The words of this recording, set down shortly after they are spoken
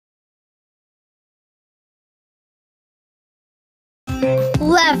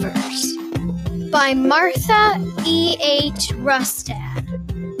Levers by Martha E. H. Rustad.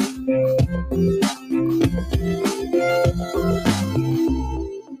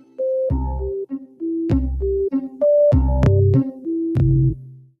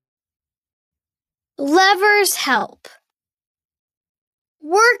 Levers help.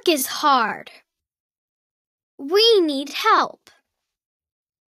 Work is hard. We need help.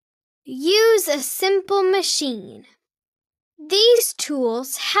 Use a simple machine. These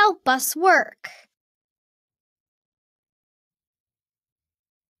tools help us work.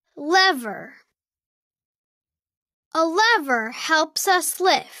 Lever. A lever helps us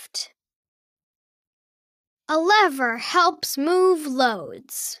lift. A lever helps move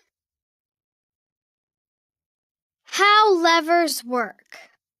loads. How levers work.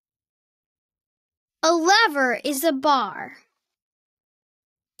 A lever is a bar.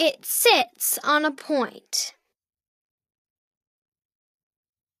 It sits on a point.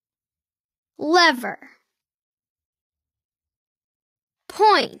 Lever.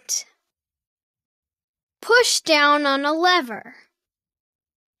 Point. Push down on a lever.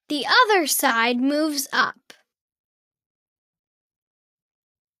 The other side moves up.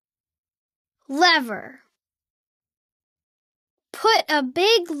 Lever. Put a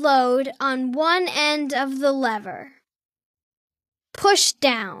big load on one end of the lever. Push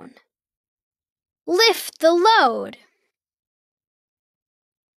down. Lift the load.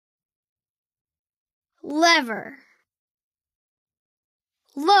 Lever.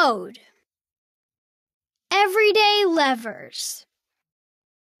 Load. Everyday levers.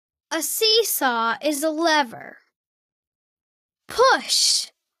 A seesaw is a lever. Push.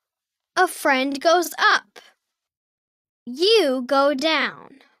 A friend goes up. You go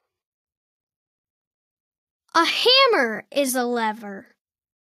down. A hammer is a lever.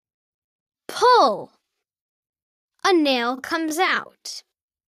 Pull. A nail comes out.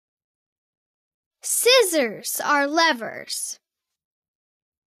 Scissors are levers.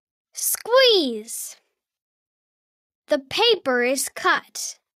 Squeeze. The paper is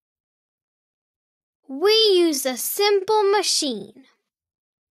cut. We use a simple machine.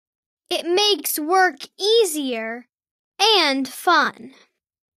 It makes work easier and fun.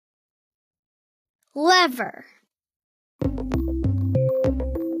 Lever.